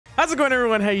How's it going,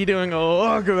 everyone? How you doing?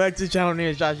 Welcome back to the channel. My name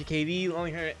is Josh KD,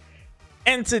 Lonely Hermit.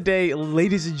 And today,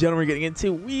 ladies and gentlemen, we're getting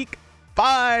into week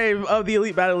 5 of the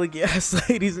Elite Battle League. Yes,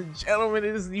 ladies and gentlemen,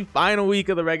 it is the final week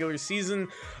of the regular season.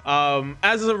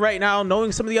 As of right now,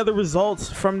 knowing some of the other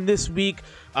results from this week,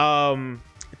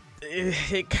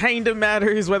 it kind of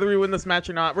matters whether we win this match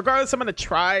or not. Regardless, I'm going to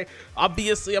try.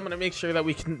 Obviously, I'm going to make sure that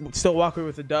we can still walk away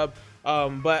with a dub.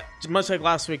 But much like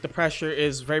last week, the pressure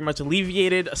is very much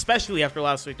alleviated, especially after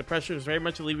last week. The pressure is very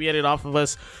much alleviated off of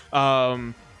us.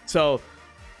 So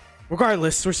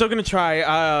regardless, we're still going to try.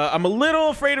 I'm a little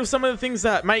afraid of some of the things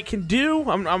that Mike can do.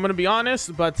 I'm going to be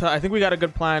honest, but I think we got a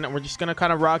good plan, and we're just going to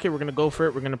kind of rock it. We're going to go for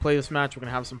it. We're going to play this match. We're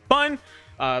going to have some fun.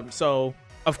 So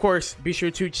of course, be sure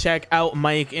to check out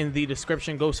Mike in the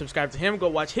description. Go subscribe to him. Go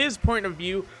watch his point of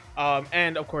view.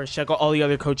 And of course, check out all the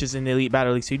other coaches in the Elite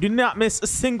Battle League so you do not miss a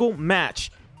single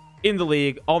match in the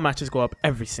league. All matches go up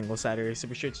every single Saturday, so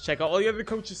be sure to check out all the other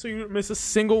coaches so you don't miss a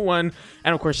single one.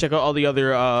 And of course, check out all the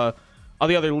other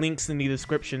links in the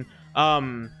description.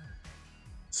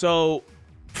 So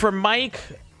for Mike,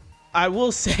 I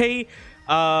will say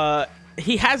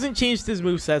he hasn't changed his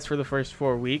movesets for the first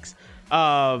 4 weeks.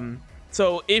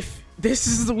 So if this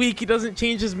is the week he doesn't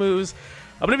change his moves,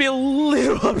 I'm gonna be a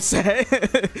little upset.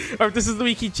 Or if this is the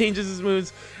week he changes his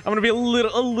moves, I'm gonna be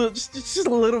just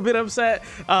a little bit upset.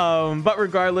 But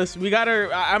regardless,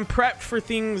 I'm prepped for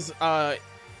things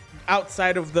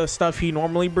outside of the stuff he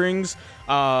normally brings.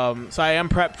 So I am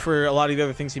prepped for a lot of the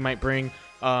other things he might bring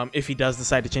if he does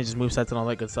decide to change his movesets and all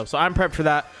that good stuff. So I'm prepped for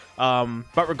that.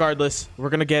 But regardless, we're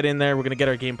gonna get in there. We're gonna get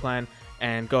our game plan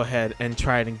and go ahead and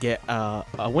try and get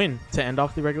a win to end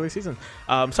off the regular season.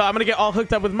 So I'm gonna get all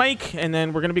hooked up with Mike, and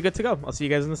then we're gonna be good to go. I'll see you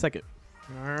guys in a second.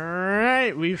 All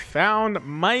right, we found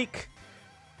Mike.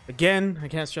 Again, I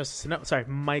can't stress this enough. Sorry,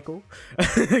 Michael.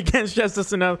 I can't stress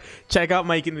this enough. Check out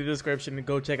Mike in the description and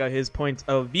go check out his point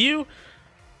of view.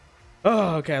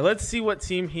 Oh, okay. Let's see what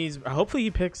team he's. Hopefully,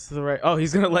 he picks the right. Oh,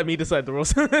 he's gonna let me decide the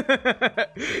rules.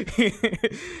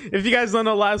 If you guys don't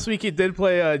know, last week he did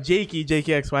play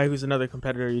JakyXY, who's another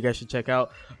competitor you guys should check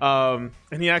out. And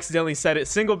he accidentally said it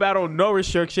single battle, no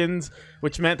restrictions,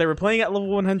 which meant they were playing at level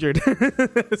 100.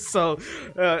 So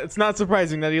it's not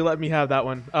surprising that he let me have that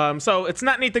one. So it's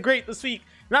not Nate the Great this week,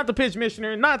 not the Pitch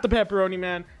Missioner, not the Pepperoni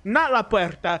Man, not La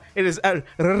Puerta. It is El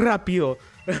Rapido,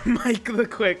 Mike the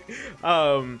Quick.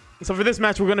 So for this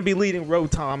match, we're going to be leading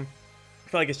Rotom. I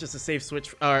feel like it's just a safe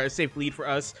switch, or a safe lead for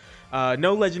us.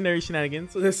 No legendary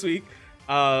shenanigans this week.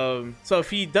 So if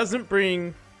he doesn't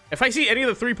bring, if I see any of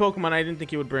the 3 Pokemon I didn't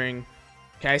think he would bring.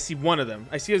 Okay, I see one of them.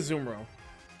 I see a Azumarill.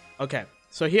 Okay,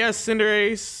 so he has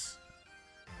Cinderace,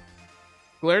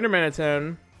 Galarian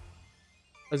Miniton,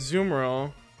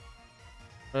 Azumarill,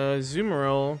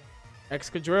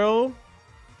 Excadrill,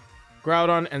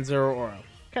 Groudon, and Zeraora.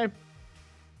 Okay.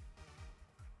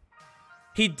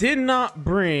 He did not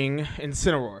bring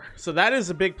Incineroar, so that is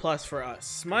a big plus for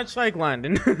us. Much like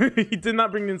Landon, he did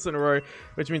not bring Incineroar,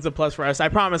 which means a plus for us. I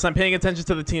promise I'm paying attention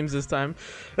to the teams this time.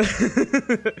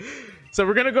 So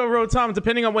we're gonna go Rotom.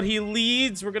 Depending on what he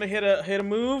leads, we're gonna hit a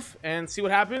move and see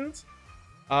what happens.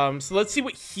 So let's see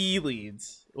what he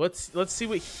leads. Let's see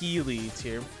what he leads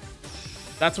here.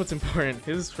 That's what's important.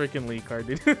 His freaking lead card,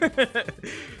 dude.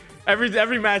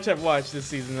 Every match I've watched this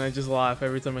season, I just laugh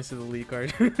every time I see the lead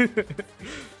card.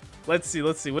 Let's see.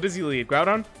 What does he lead?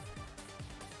 Groudon?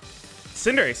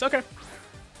 Cinderace. Okay.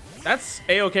 That's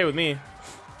A-okay with me.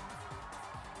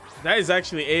 That is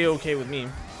actually A-okay with me.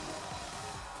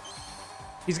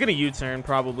 He's going to U-turn,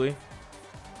 probably.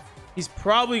 He's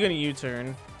probably going to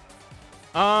U-turn.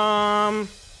 I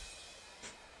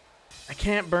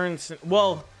can't burn...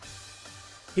 Well,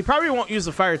 he probably won't use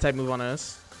the Fire-type move on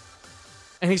us.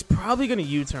 And he's probably going to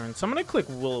U-turn. So I'm going to click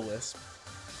Will-O-Wisp.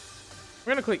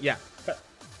 We're going to click, yeah.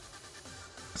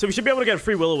 So we should be able to get a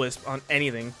free Will-O-Wisp on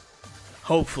anything.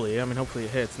 Hopefully. I mean, hopefully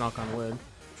it hits, knock on wood.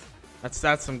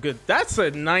 That's some good. That's a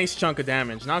nice chunk of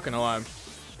damage, not going to lie.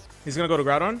 He's going to go to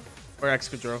Groudon or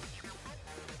Excadrill.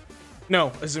 No,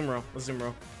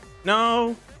 Azumarill.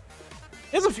 No.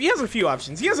 He has a few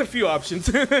options. He has a few options.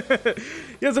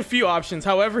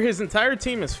 However, his entire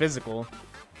team is physical.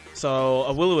 So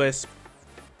a Will-O-Wisp.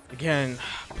 Again,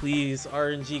 please,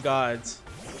 RNG gods.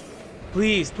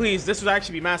 Please, this would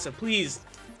actually be massive. Please.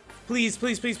 Please.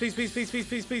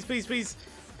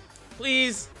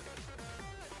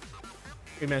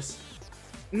 We missed.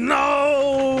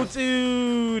 No,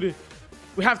 dude.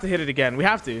 We have to hit it again. We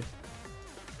have to.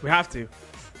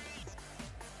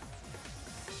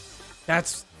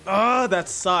 That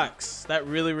sucks. That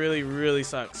really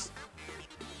sucks.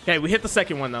 Okay, we hit the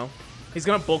second one though. He's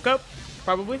gonna bulk up,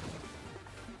 probably.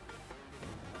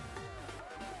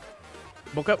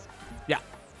 Bulk up. Yeah.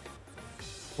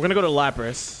 We're gonna go to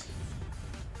Lapras.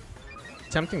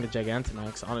 Tempting the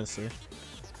Gigantamax, honestly.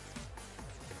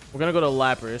 We're gonna go to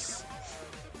Lapras.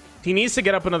 He needs to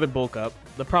get up another bulk up.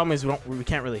 The problem is we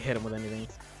can't really hit him with anything.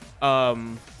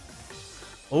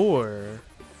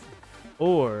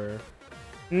 Or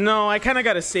no, I kind of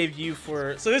gotta save you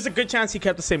for. So there's a good chance he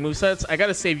kept the same movesets. I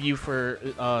gotta save you for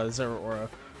Zero Aura.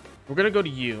 We're gonna go to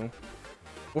you.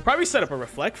 We'll probably set up a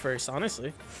Reflect first,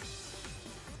 honestly.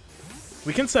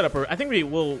 We can set up a. I think we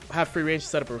will have free range to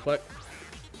set up a Reflect.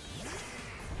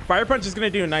 Fire Punch is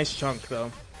gonna do a nice chunk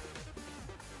though.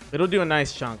 It'll do a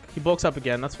nice chunk. He bulks up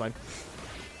again. That's fine.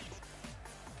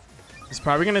 He's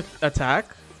probably gonna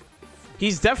attack.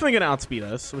 He's definitely gonna outspeed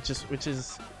us, which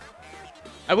is.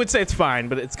 I would say it's fine,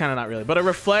 but it's kind of not really. But a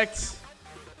Reflect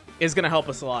is gonna help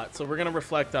us a lot. So we're gonna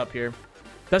Reflect up here.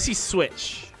 Does he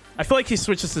switch? I feel like he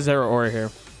switches to Zero Aura here.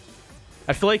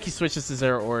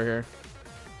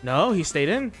 No, he stayed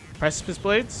in. Precipice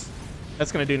Blades.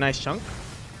 That's gonna do a nice chunk.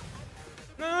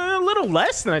 A little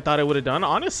less than I thought it would have done,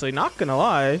 honestly, not gonna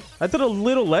lie. I did a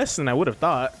little less than I would have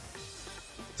thought.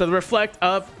 So the Reflect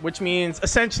up, which means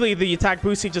essentially the attack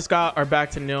boosts he just got are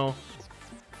back to nil.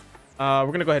 We're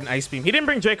gonna go ahead and Ice Beam. He didn't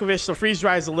bring Dracovish, so Freeze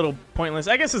Dry is a little pointless.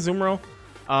 I guess Azumarill.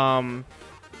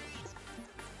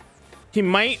 He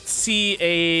might see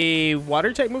a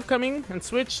water type move coming and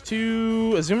switch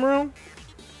to Azumarill.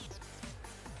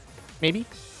 Maybe.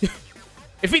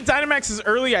 If he Dynamaxes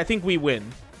early, I think we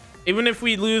win. Even if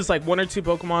we lose like 1 or 2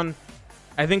 Pokemon,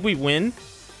 I think we win.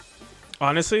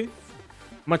 Honestly.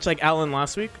 Much like Alan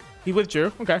last week. He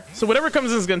withdrew. Okay. So whatever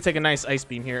comes in is going to take a nice Ice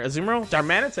Beam here. Azumarill.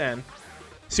 Darmanitan.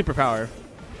 Superpower.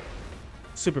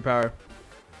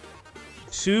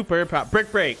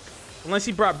 Brick Break. Unless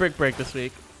he brought Brick Break this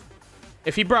week.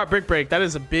 If he brought Brick Break, that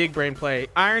is a big brain play.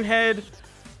 Iron Head.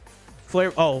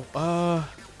 Flare. Oh.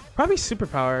 Probably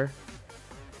Superpower.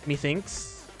 Methinks.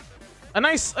 A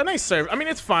nice serve. I mean,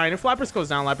 it's fine. If Lapras goes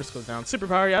down, Lapras goes down.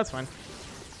 Superpower, yeah, that's fine.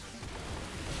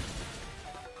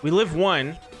 We live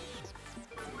 1.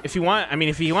 If you want, I mean,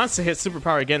 if he wants to hit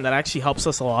Superpower again, that actually helps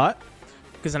us a lot.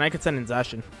 Because then I could send in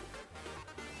Zacian.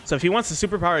 So if he wants to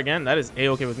Superpower again, that is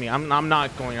A-okay with me. I'm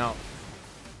not going out.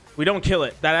 We don't kill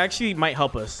it. That actually might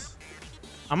help us.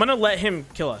 I'm going to let him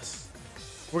kill us.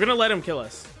 We're going to let him kill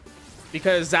us.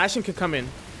 Because Zacian could come in.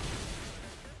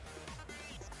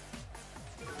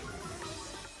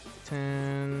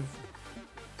 10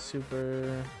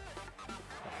 super.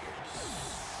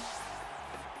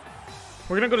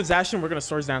 We're gonna go to Zacian. We're gonna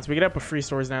Swords Dance. We get up a free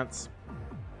Swords Dance.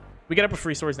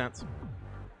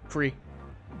 Free.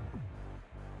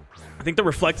 I think the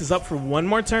Reflect is up for 1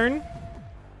 more turn.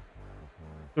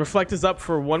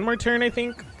 I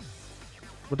think.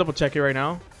 We'll double check it right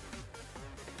now.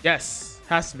 Yes,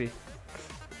 has to be.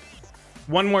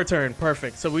 1 more turn.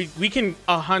 Perfect. So we can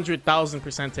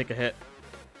 100,000% take a hit.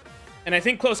 And I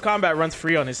think Close Combat runs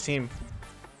free on his team.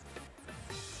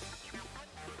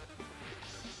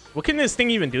 What can this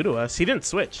thing even do to us? He didn't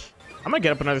switch. I'm gonna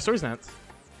get up another Swords Dance.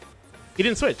 He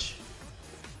didn't switch.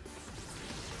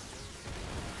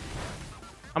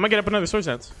 I'm gonna get up another Swords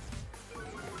Dance.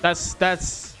 That's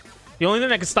the only thing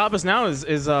that can stop us now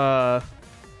is I'm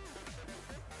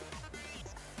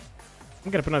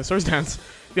gonna get up another Swords Dance.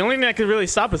 The only thing that could really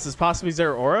stop us is possibly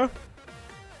Zero Aura.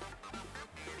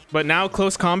 But now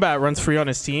Close Combat runs free on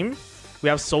his team. We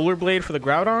have Solar Blade for the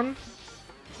Groudon.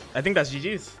 I think that's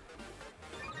GG's.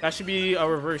 That should be a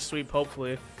reverse sweep,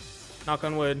 hopefully. Knock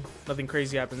on wood. Nothing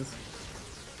crazy happens.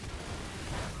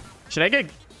 Should I get...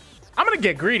 I'm going to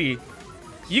get greedy.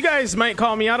 You guys might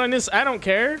call me out on this. I don't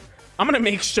care. I'm going to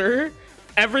make sure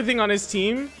everything on his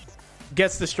team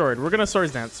gets destroyed. We're going to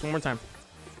Swords Dance one more time.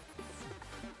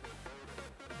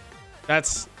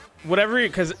 That's whatever,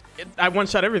 because I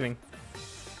one-shot everything.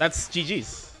 That's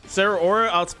GG's. Zero Aura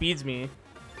outspeeds me.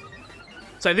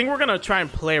 So I think we're going to try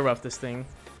and play rough this thing.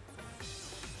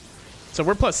 So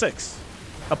we're +6.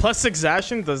 A +6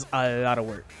 Zacian does a lot of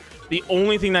work. The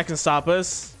only thing that can stop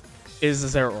us is the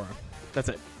Zero Aura. That's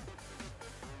it.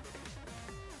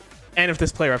 And if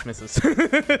this play rough misses.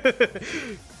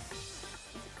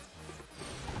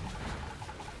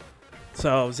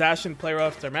 So Zacian, play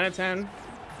rough, Darmanitan.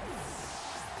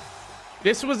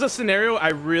 This was a scenario I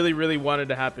really, really wanted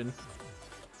to happen.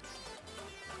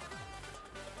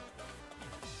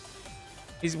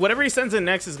 Whatever he sends in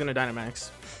next is going to Dynamax.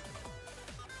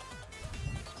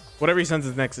 Whatever he sends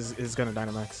in next is going to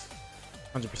Dynamax.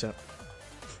 100%.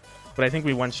 But I think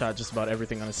we one-shot just about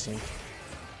everything on his team.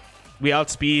 We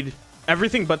outspeed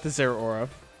everything but the Zero Aura.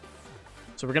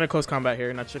 So we're going to Close Combat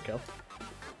here, and that should kill.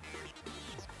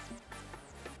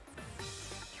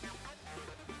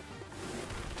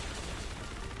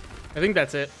 I think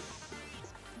that's it.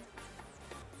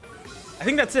 I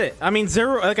think that's it. I mean,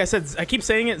 Zero, like I said, I keep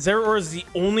saying it, Zero Aura is the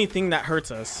only thing that hurts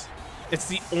us. It's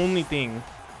the only thing.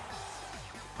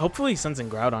 Hopefully he sends in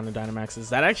Groudon and Dynamaxes.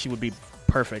 That actually would be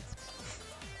perfect.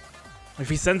 If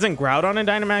he sends in Groudon and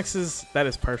Dynamaxes, that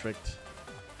is perfect.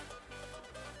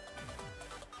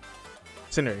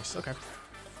 Cinderace, okay.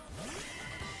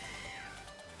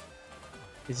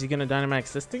 Is he gonna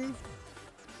Dynamax this thing?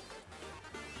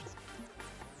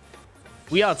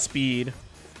 We outspeed.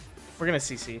 We're gonna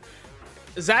CC.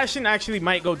 Zacian actually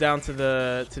might go down to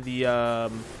the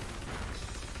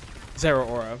Zero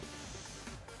Aura.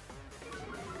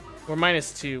 We're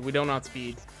 -2. We don't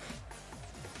outspeed.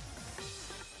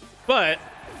 But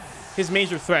his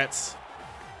major threats,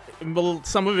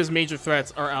 some of his major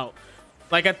threats are out.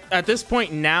 Like at this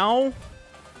point now,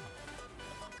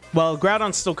 well,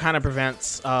 Groudon still kind of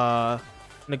prevents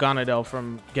Naganadel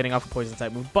from getting off a poison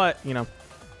type move, but you know,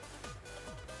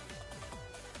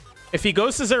 if he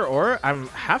goes to Zero Aura, I'm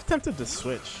half tempted to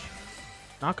switch.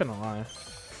 Not gonna lie,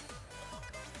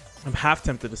 I'm half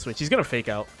tempted to switch. He's gonna fake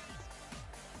out.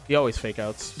 He always fake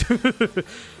outs.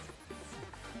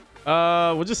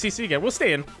 We'll just CC again. We'll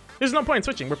stay in. There's no point in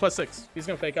switching. We're +6. He's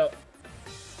gonna fake out.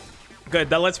 Good.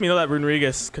 That lets me know that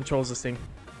Runerigus controls this thing.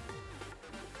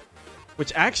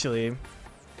 Which actually,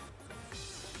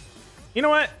 you know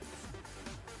what?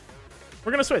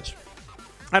 We're gonna switch.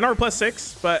 I know we're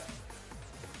 +6, but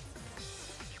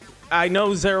I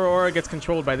know Zero Aura gets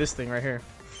controlled by this thing right here.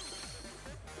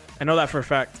 I know that for a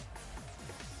fact.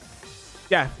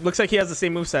 Yeah, looks like he has the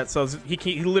same moveset, so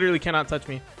he literally cannot touch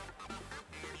me.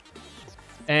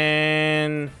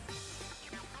 And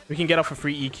we can get off a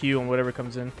free EQ on whatever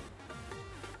comes in.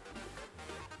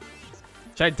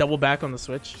 Should I double back on the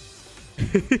switch?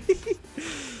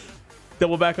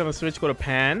 Double back on the switch, go to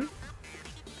Pan.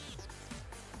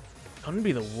 That wouldn't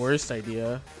be the worst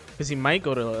idea, because he might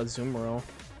go to a Azumarill.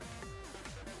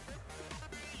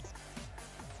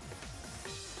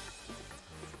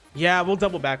 Yeah, we'll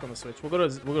double back on the switch. We'll go to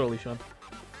Leafeon.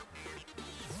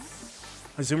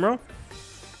 Azumarill?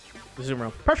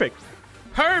 Azumarill. Perfect.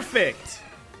 Perfect.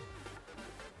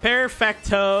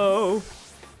 Perfecto.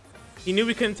 He knew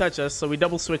we couldn't touch us, so we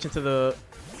double switch into the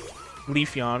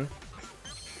Leafeon.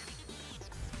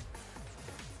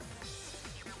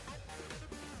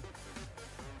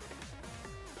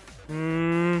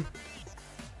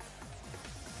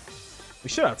 We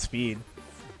should outspeed.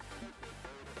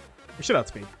 We should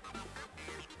outspeed.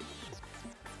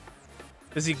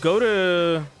 Does he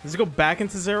go back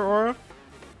into Zero Aura?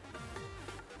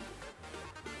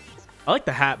 I like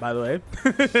the hat, by the way.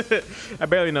 I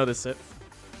barely noticed it.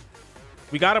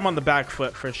 We got him on the back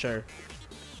foot for sure.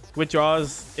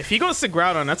 Withdraws. If he goes to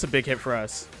Groudon, that's a big hit for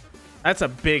us. That's a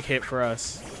big hit for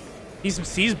us.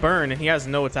 He's burned and he has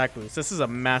no attack boost. This is a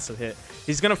massive hit.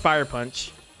 He's gonna Fire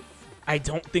Punch. I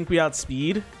don't think we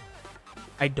outspeed.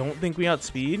 I don't think we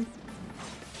outspeed.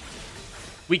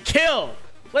 We kill.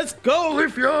 Let's go,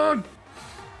 Leafeon.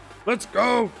 Let's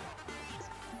go.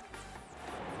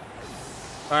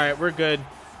 All right, we're good.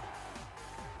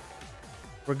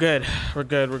 We're good. We're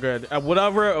good. We're good.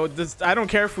 Whatever. I don't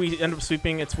care if we end up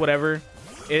sweeping. It's whatever.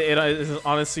 It is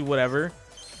honestly whatever.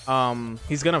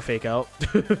 He's gonna fake out.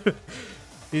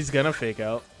 He's gonna fake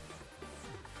out.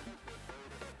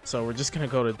 So we're just gonna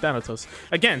go to Thanatos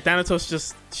again. Thanatos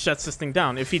just shuts this thing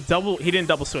down. If he didn't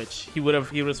double switch. He would have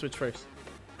switched first.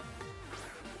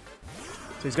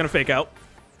 So he's gonna fake out.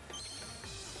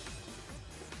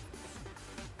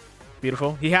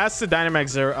 Beautiful. He has to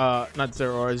Dynamax not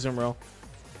Zero Aura, Azumarill.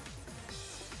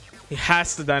 He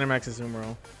has to Dynamax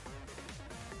Azumarill,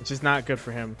 which is not good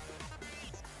for him.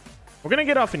 We're gonna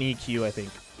get off an EQ, I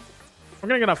think. We're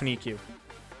gonna get off an EQ.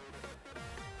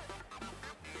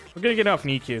 We're gonna get off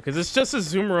an EQ because it's just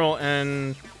Azumarill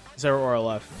and Zero Aura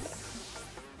left.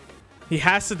 He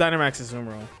has to Dynamax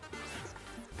Azumarill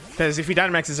because if he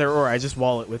Dynamaxes Zero Aura, I just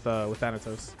wall it with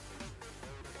Thanatos.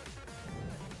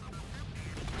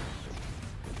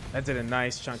 That did a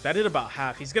nice chunk. That did about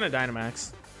half. He's gonna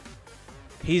Dynamax.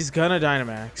 He's gonna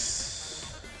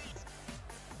Dynamax.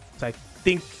 So I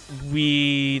think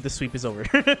the sweep is over.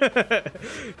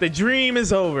 The dream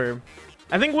is over.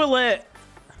 I think we let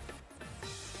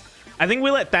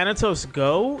Thanatos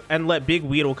go and let Big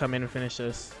Weedle come in and finish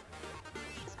this.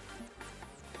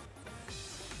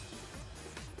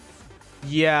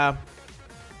 Yeah.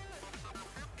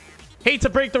 Hate to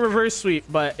break the reverse sweep,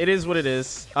 but it is what it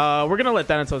is. We're gonna let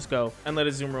Thanatos go and let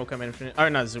Azumarill come in and finish. Or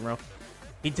not Azumarill.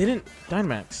 He didn't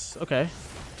Dynamax. Okay.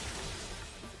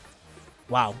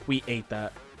 Wow, we ate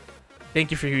that.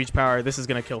 Thank you for huge power. This is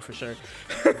gonna kill for sure.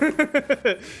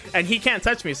 And he can't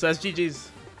touch me, so that's GG's.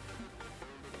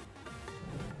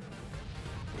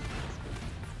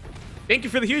 Thank you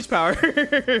for the huge power.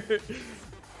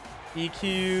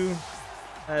 EQ,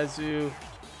 Azu,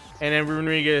 and then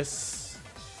Rodriguez.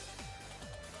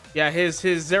 Yeah, his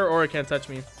Zero Aura can't touch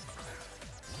me.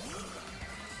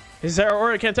 His Zero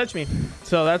Aura can't touch me.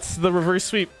 So that's the reverse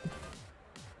sweep.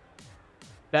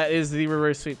 That is the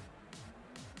reverse sweep.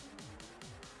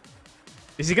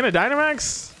 Is he gonna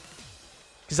Dynamax?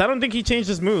 Because I don't think he changed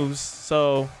his moves,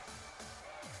 so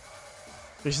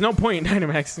there's no point in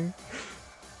Dynamaxing.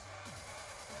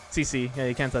 CC, yeah,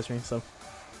 you can't touch me, so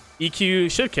EQ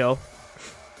should kill.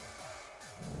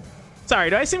 Sorry,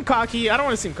 do I seem cocky? I don't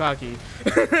want to seem cocky.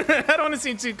 I don't want to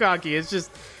seem too cocky. It's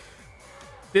just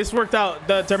this worked out.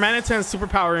 The Darmanitan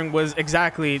superpowering was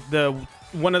exactly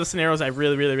one of the scenarios I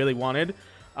really wanted,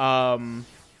 and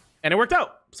it worked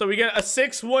out. So we get a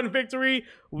 6-1 victory.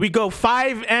 We go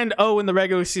 5-0 in the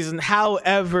regular season.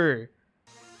 However,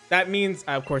 that means,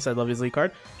 of course, I love his lead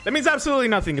card. That means absolutely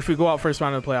nothing if we go out first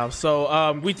round of the playoffs.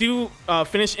 So we do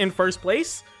finish in first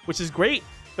place, which is great.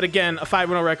 But again, a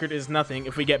 5-0 record is nothing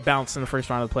if we get bounced in the first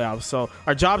round of the playoffs. So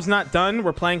our job's not done.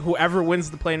 We're playing whoever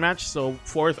wins the play match. So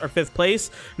 4th or 5th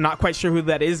place. Not quite sure who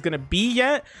that is going to be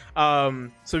yet.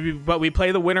 But we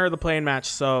play the winner of the playing match.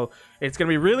 So it's going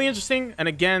to be really interesting. And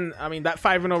again, I mean, that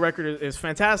 5-0 record is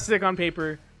fantastic on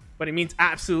paper, but it means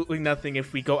absolutely nothing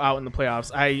if we go out in the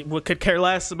playoffs. I could care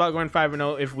less about going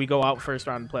 5-0 if we go out first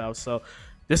round of the playoffs. So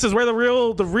this is where the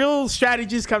real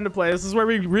strategies come to play. This is where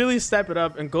we really step it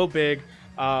up and go big.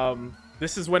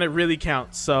 This is when it really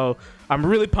counts. So I'm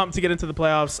really pumped to get into the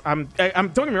playoffs. I'm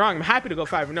don't get me wrong, I'm happy to go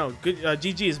 5-0. Good,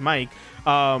 GG is Mike.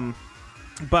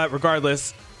 But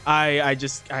regardless,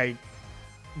 it's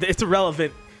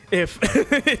irrelevant if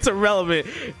it's irrelevant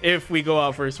if we go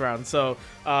out first round. So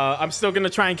I'm still gonna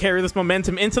try and carry this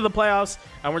momentum into the playoffs,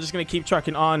 and we're just gonna keep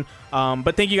trucking on.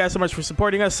 But thank you guys so much for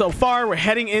supporting us so far. We're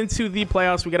heading into the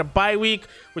playoffs. We got a bye week,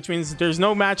 which means there's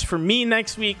no match for me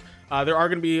next week. There are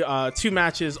going to be 2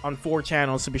 matches on 4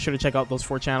 channels, so be sure to check out those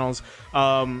 4 channels.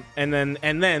 And then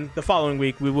the following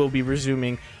week we will be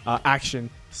resuming action.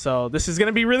 So this is going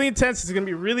to be really intense. It's going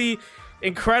to be really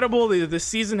incredible. The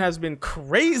season has been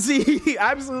crazy,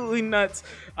 absolutely nuts.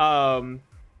 But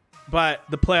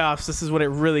the playoffs, this is what it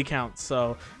really counts.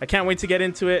 So I can't wait to get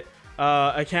into it.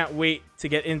 I can't wait to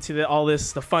get into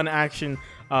the fun action.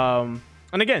 And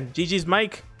again, GG's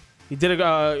Mike. He did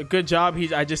a good job.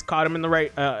 I just caught him in the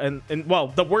right, well,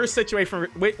 the worst situation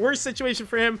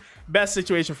for him, best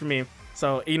situation for me.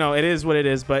 So, you know, it is what it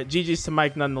is, but GG's to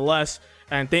Mike nonetheless.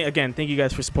 And again, thank you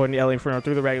guys for supporting the LA Inferno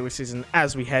through the regular season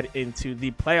as we head into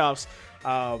the playoffs.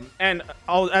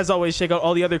 As always, check out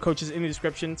all the other coaches in the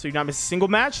description so you not miss a single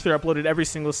match. They're uploaded every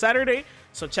single Saturday,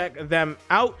 so check them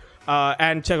out.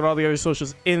 And check out all the other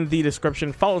socials in the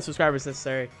description. Follow and subscribe as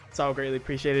necessary. It's all greatly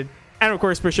appreciated. And of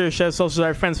course, be sure to share socials with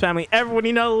our friends, family, everyone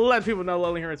you know. Let people know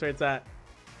Lonely Hermit's where it's at.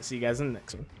 See you guys in the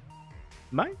next one.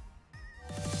 Bye.